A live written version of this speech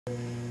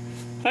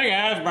Hey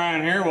guys,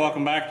 Brian here.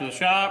 Welcome back to the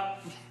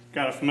shop.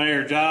 Got a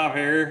familiar job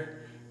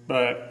here,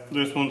 but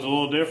this one's a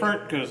little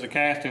different because the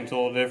casting's a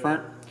little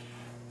different.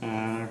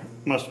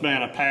 Must have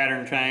been a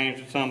pattern change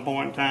at some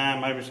point in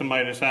time. Maybe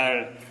somebody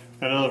decided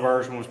that other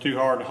version was too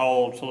hard to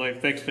hold, so they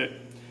fixed it.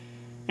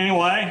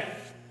 Anyway,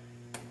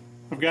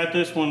 I've got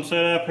this one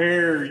set up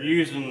here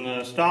using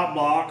the stop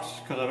blocks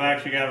because I've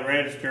actually got a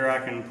register I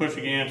can push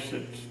against.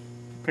 It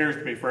appears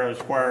to be fairly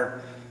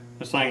square.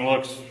 This thing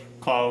looks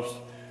close.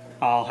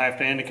 I'll have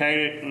to indicate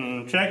it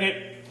and check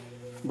it,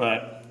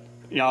 but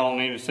y'all don't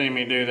need to see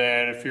me do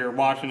that. If you're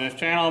watching this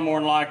channel, more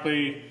than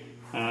likely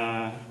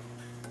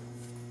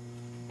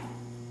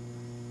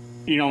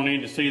you don't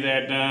need to see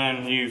that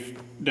done. You've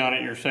done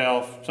it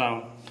yourself.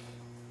 So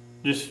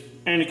just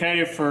indicate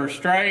it for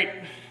straight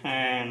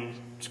and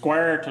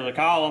square to the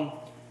column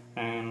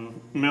and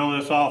mill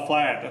this all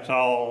flat. That's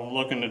all I'm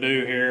looking to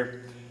do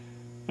here.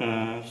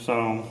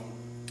 So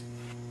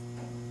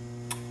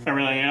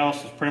everything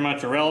else is pretty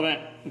much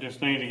irrelevant.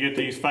 Just need to get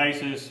these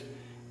faces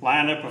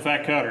lined up with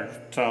that cutter.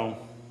 So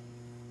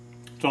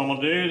what I'm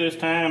gonna do this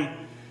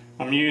time,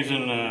 I'm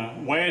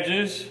using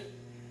wedges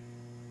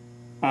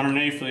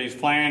underneath these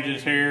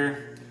flanges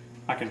here.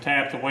 I can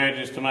tap the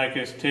wedges to make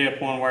this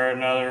tip one way or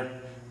another.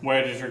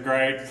 Wedges are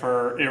great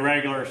for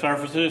irregular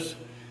surfaces,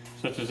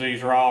 such as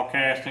these raw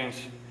castings,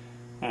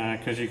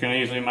 because you can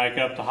easily make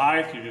up the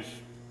height. You just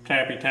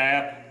tappy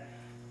tap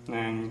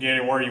and get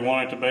it where you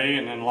want it to be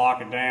and then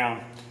lock it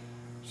down.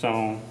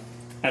 So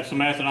that's the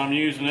method I'm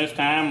using this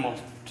time. We'll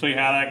see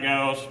how that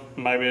goes.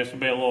 Maybe this will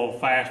be a little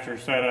faster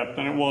setup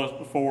than it was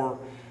before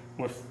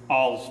with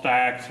all the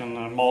stacks and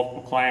the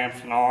multiple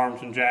clamps and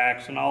arms and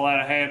jacks and all that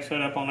I had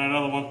set up on that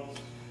other one.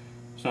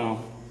 So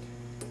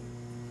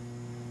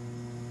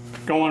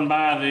going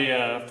by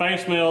the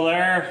face mill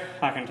there,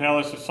 I can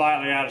tell this is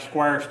slightly out of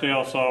square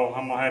still, so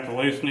I'm gonna have to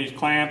loosen these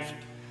clamps,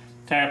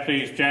 tap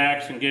these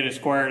jacks and get it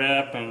squared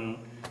up and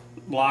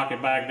lock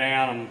it back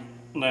down, and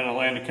then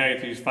it'll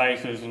indicate these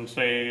faces and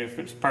see if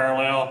it's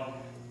parallel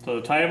to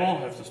the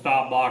table, if the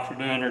stop blocks are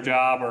doing their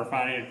job, or if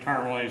I need to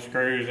turn one of these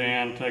screws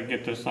in to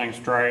get this thing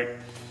straight.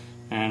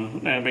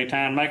 And it'll be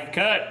time to make a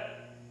cut.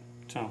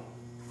 So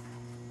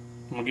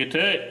I'm gonna get to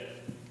it.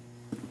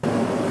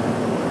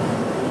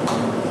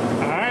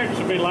 Alright,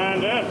 should be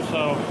lined up,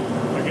 so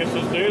I guess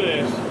let's do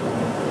this.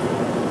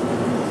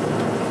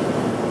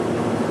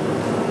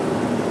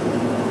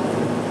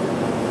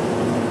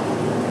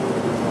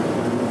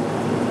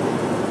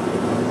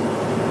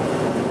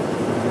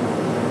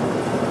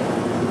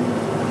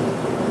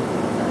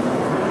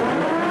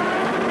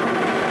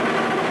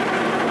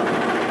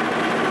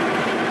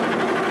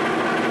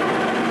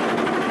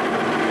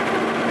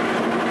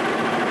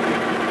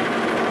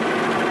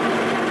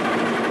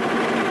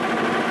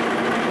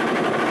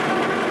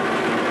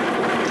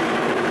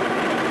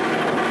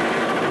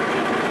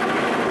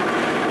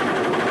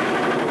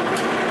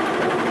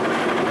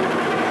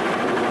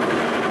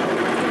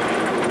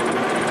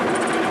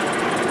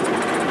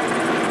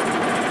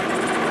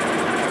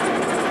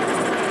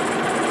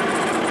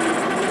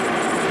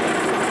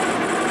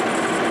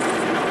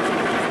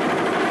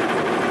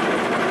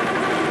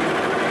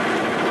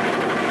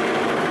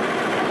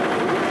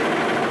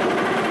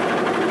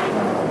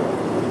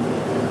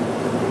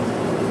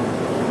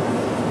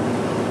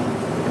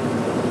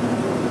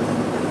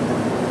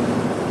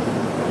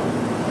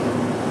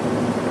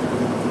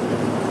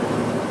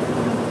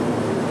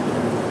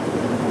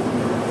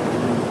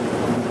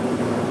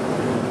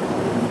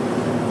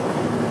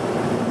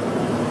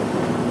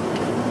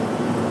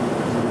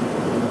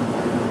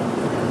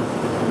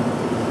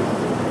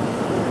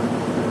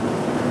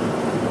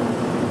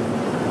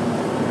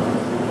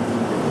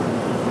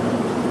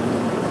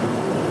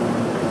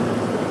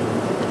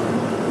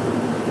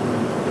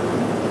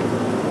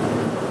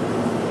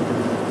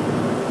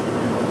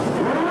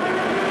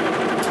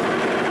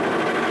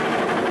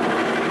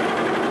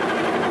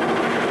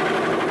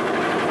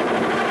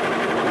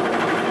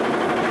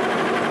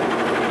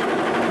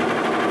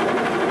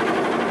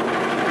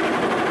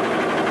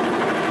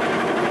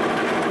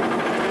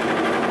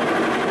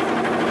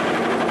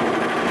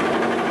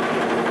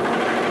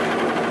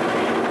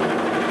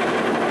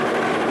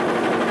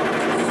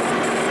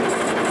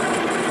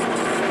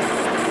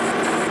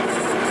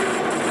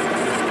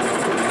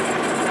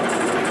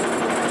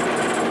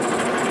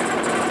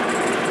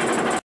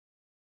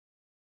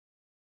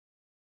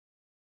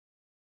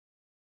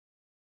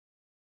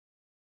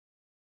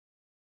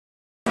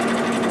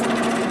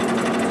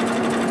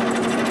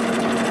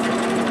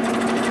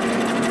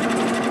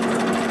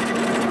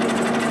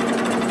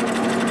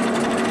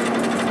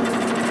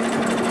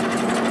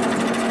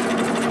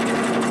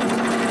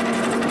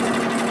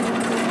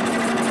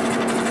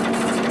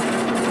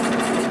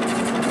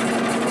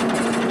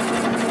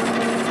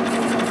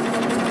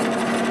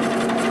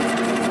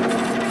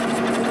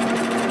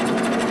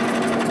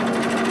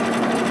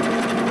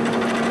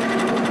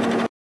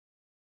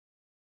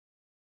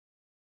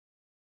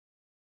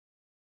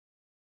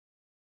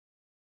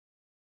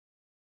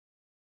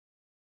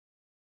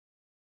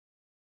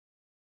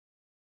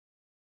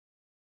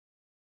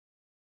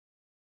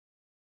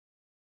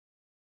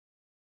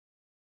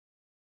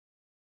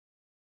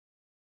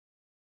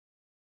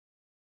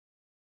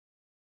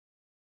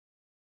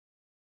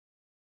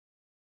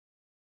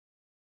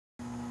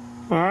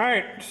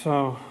 Alright,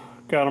 so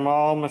got them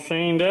all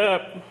machined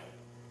up.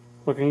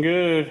 Looking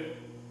good.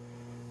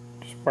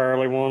 Just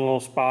barely one little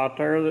spot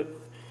there that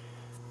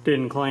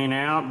didn't clean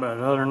out, but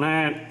other than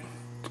that,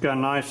 it's got a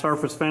nice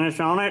surface finish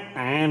on it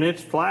and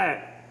it's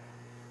flat.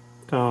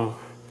 So,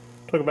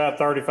 took about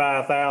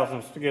 35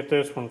 thousandths to get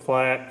this one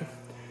flat.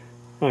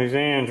 These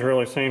ends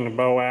really seem to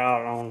bow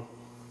out on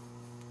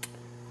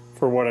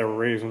for whatever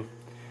reason.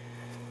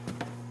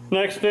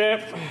 Next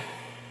step,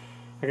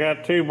 I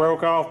got 2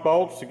 broke off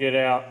bolts to get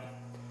out.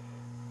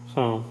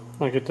 So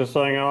I'll get this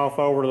thing off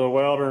over to the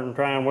welder and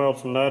try and weld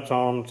some nuts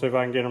on them and see if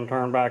I can get them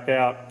turned back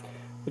out.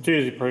 It's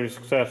usually pretty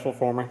successful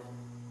for me.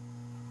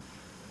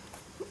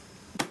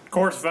 Of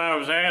course, if I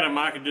was at them,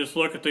 I could just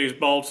look at these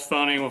bolts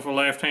funny with a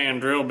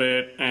left-hand drill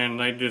bit and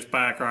they'd just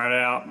back right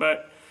out.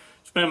 But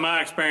it's been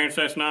my experience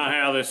that's not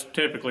how this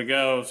typically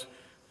goes.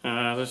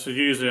 This is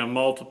usually a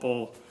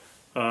multiple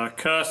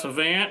cuss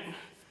event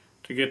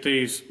to get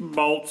these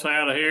bolts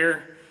out of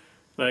here.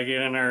 They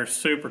get in there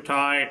super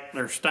tight,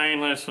 they're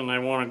stainless, and they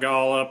want to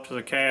gall up to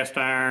the cast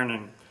iron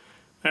and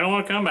they don't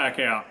want to come back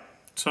out.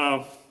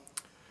 So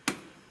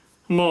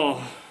I'm going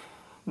to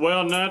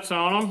weld nuts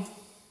on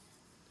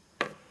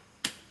them.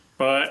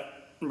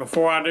 But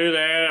before I do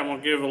that, I'm going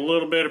to give a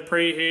little bit of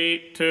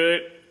preheat to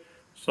it.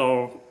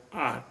 So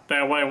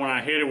that way when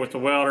I hit it with the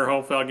welder,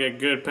 hopefully I'll get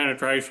good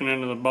penetration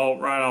into the bolt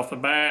right off the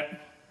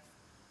bat.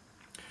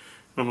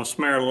 I'm going to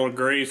smear a little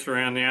grease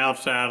around the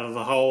outside of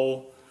the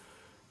hole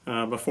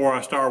before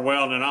I start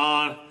welding it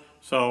on,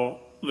 so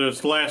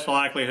there's less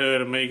likelihood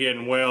of me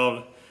getting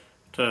weld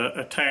to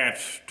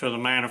attach to the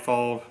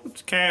manifold.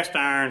 It's cast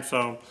iron,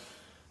 so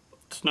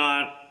it's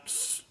not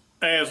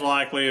as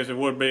likely as it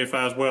would be if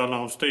I was welding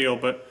on steel,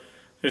 but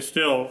it's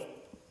still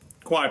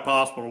quite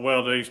possible to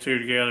weld these two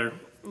together.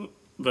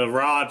 The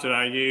rods that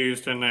I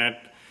used in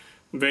that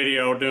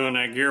video doing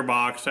that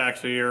gearbox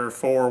actually are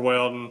for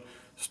welding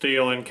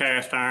steel and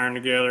cast iron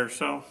together,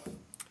 so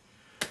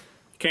it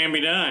can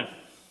be done.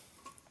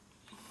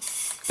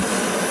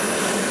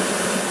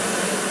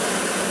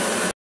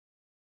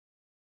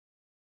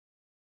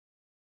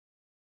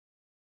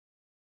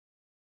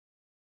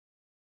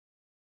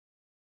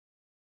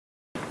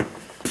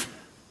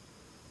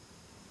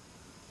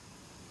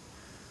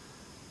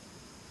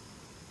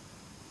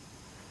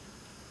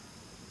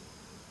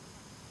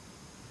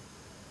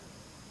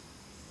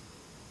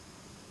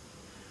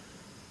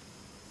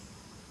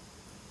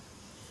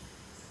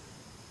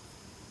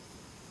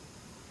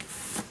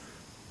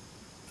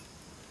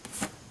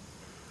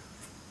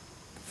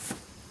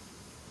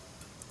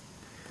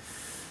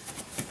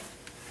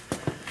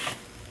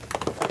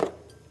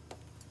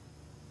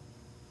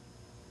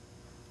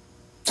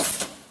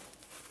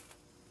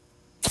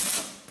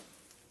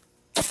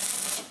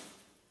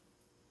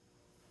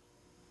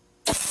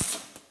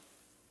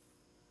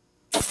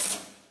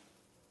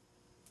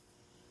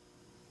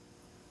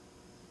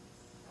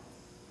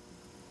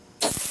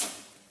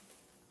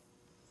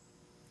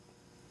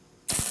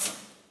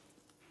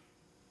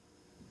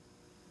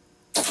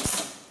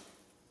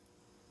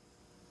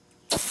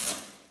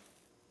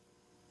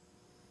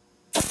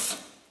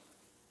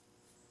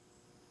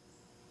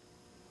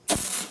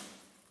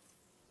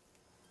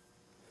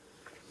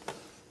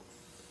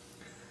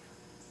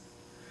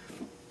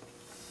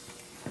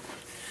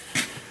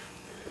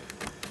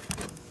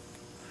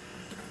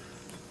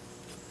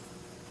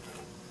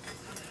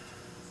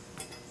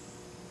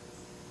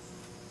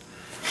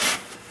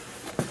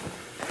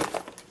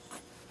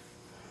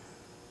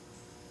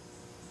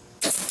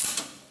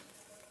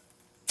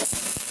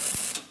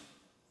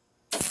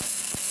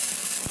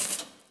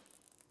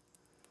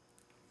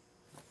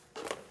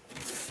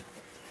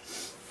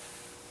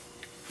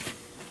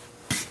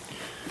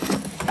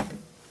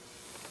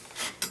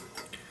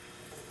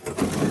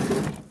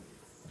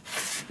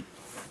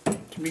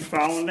 Be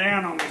falling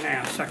down on me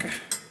now, sucker.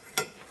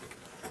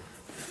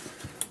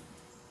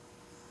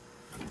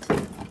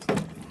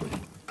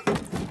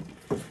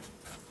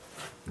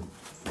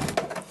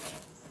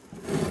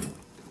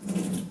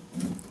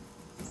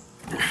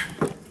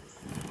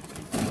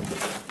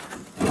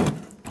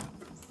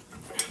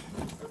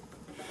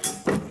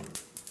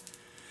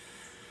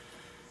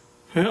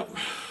 Yep.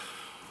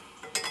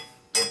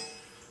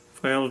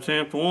 Failed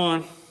attempt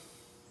 1.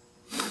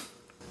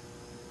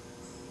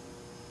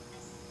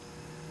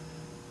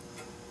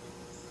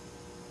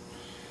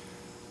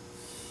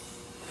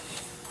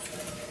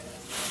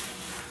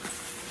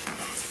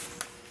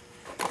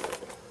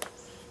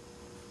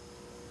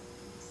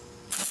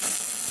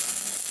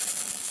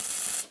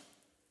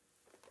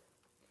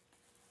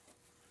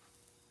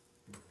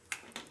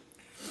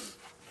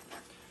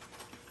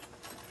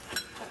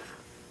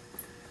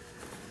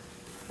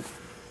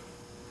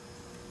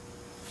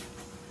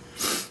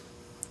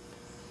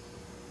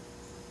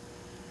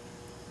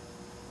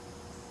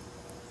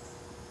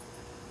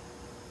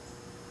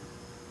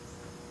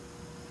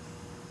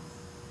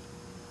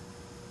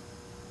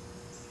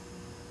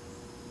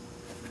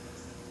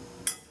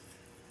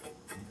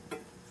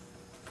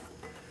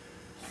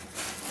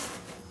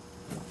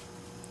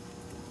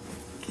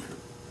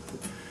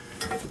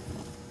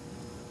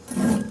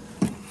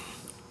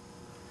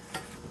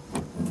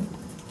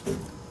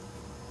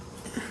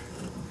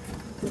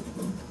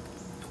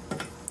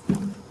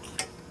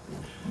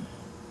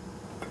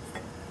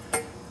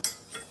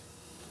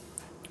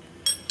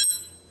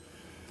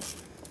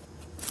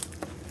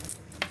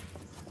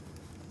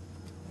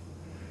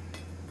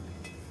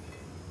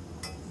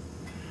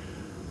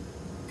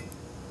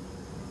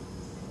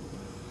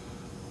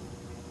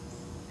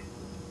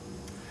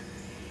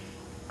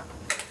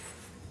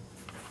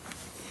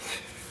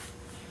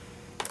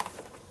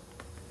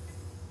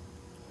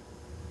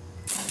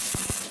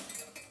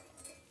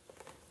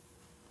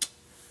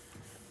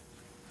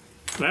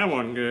 That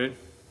wasn't good.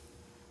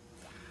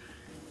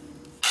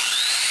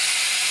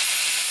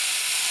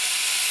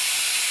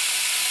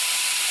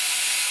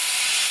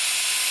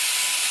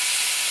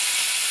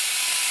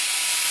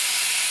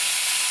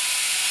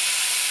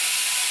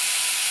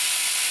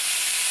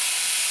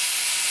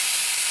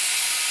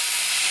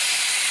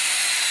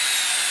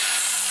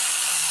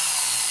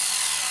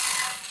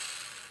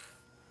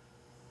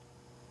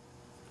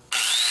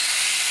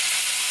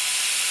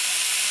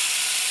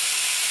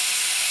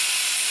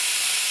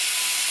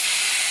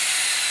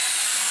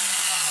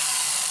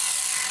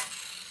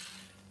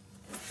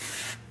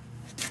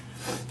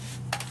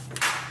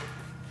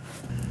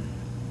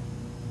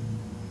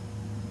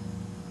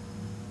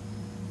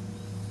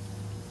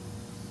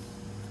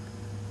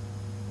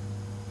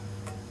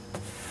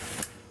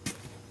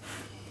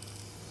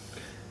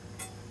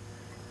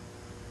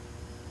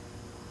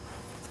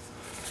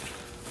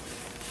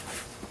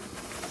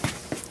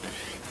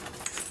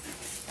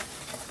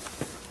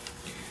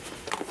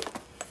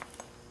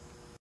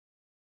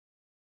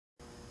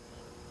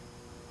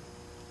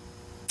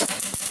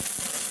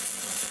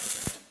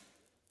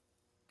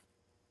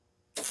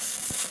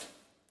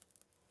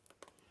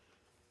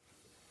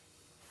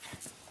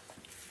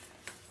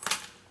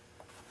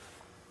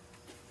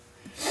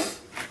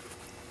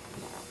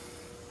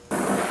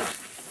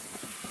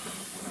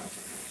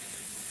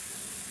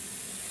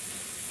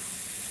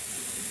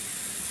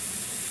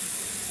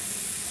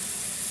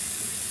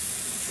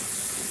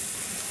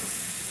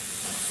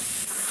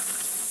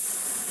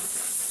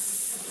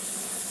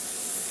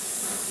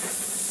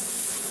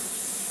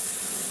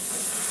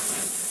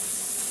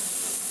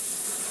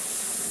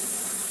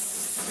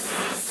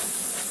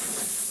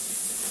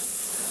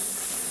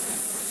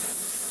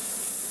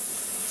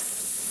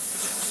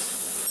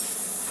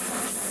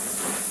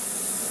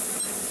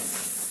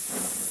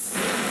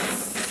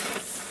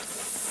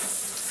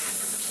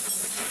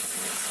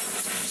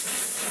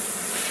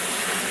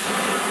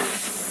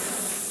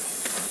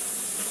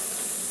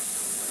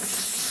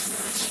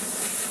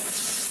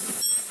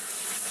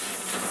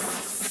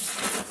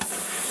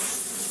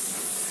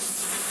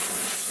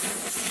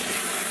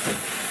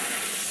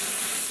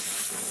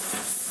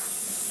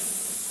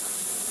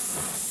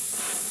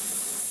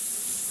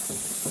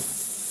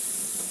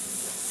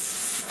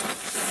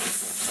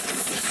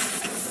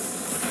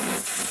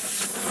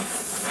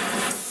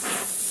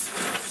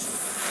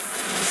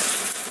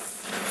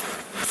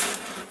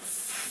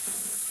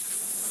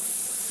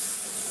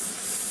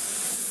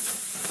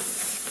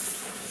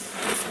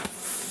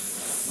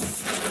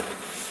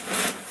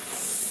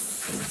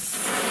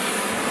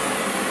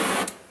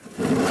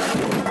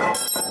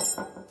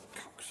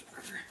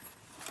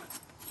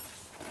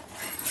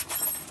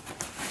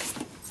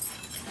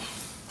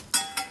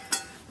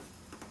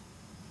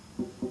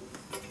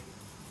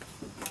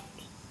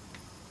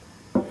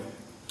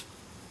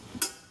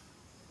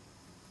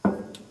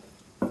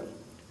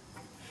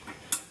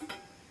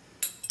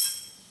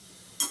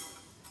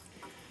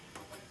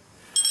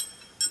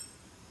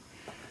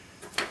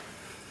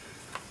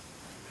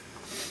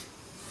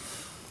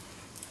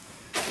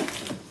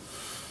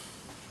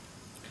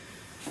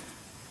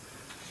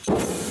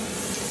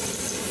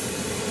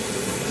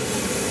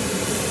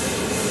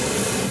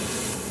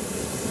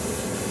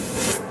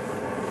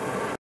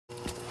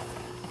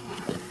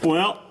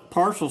 Well,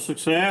 partial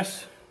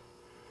success.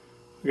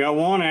 We got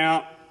one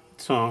out,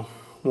 so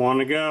one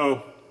to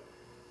go.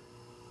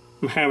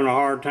 I'm having a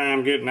hard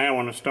time getting that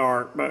one to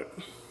start, but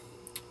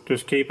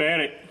just keep at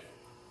it.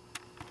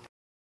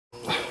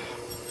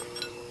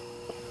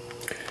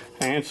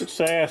 And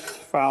success,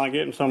 finally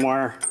getting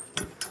somewhere.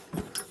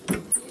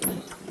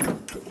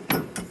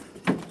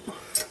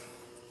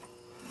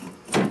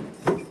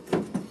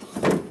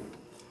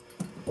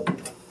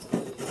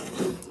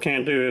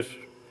 Can't do this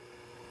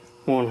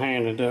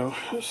one-handed though.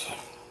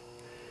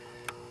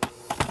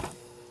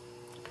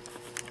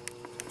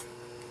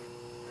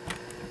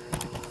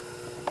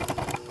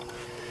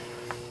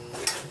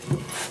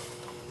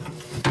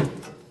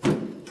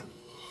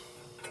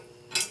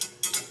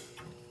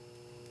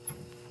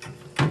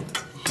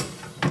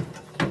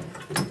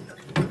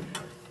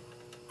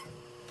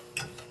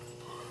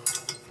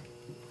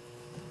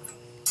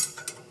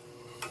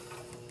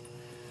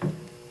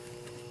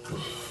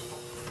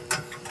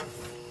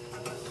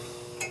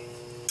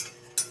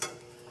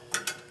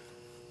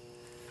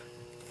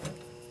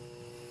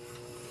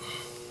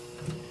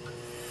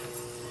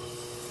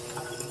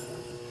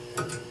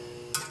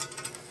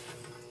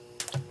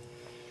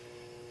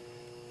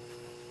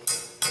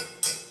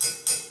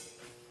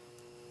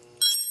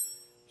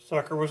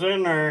 Sucker was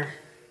in there.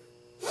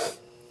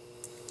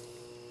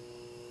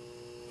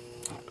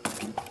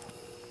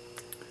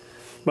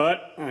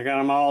 But I got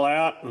them all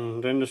out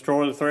and didn't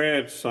destroy the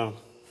threads, so.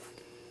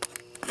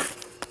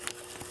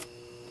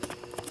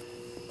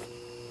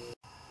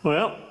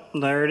 Well,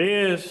 there it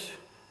is.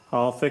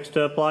 All fixed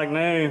up like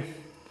new.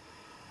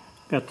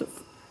 Got the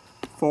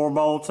 4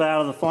 bolts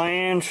out of the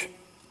flange.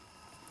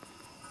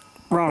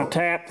 Run a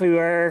tap through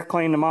there,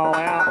 clean them all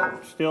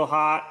out. Still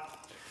hot.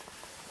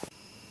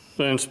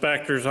 The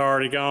inspector's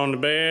already gone to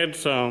bed,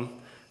 so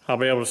I'll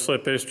be able to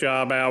slip this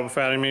job out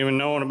without him even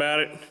knowing about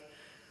it.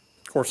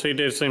 Of course, he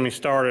did see me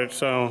start it,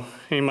 so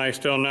he may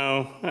still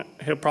know.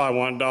 He'll probably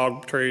want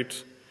dog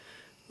treats.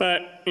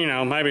 But, you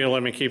know, maybe he'll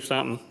let me keep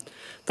something.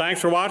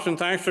 Thanks for watching.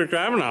 Thanks for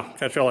subscribing. I'll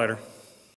catch y'all later.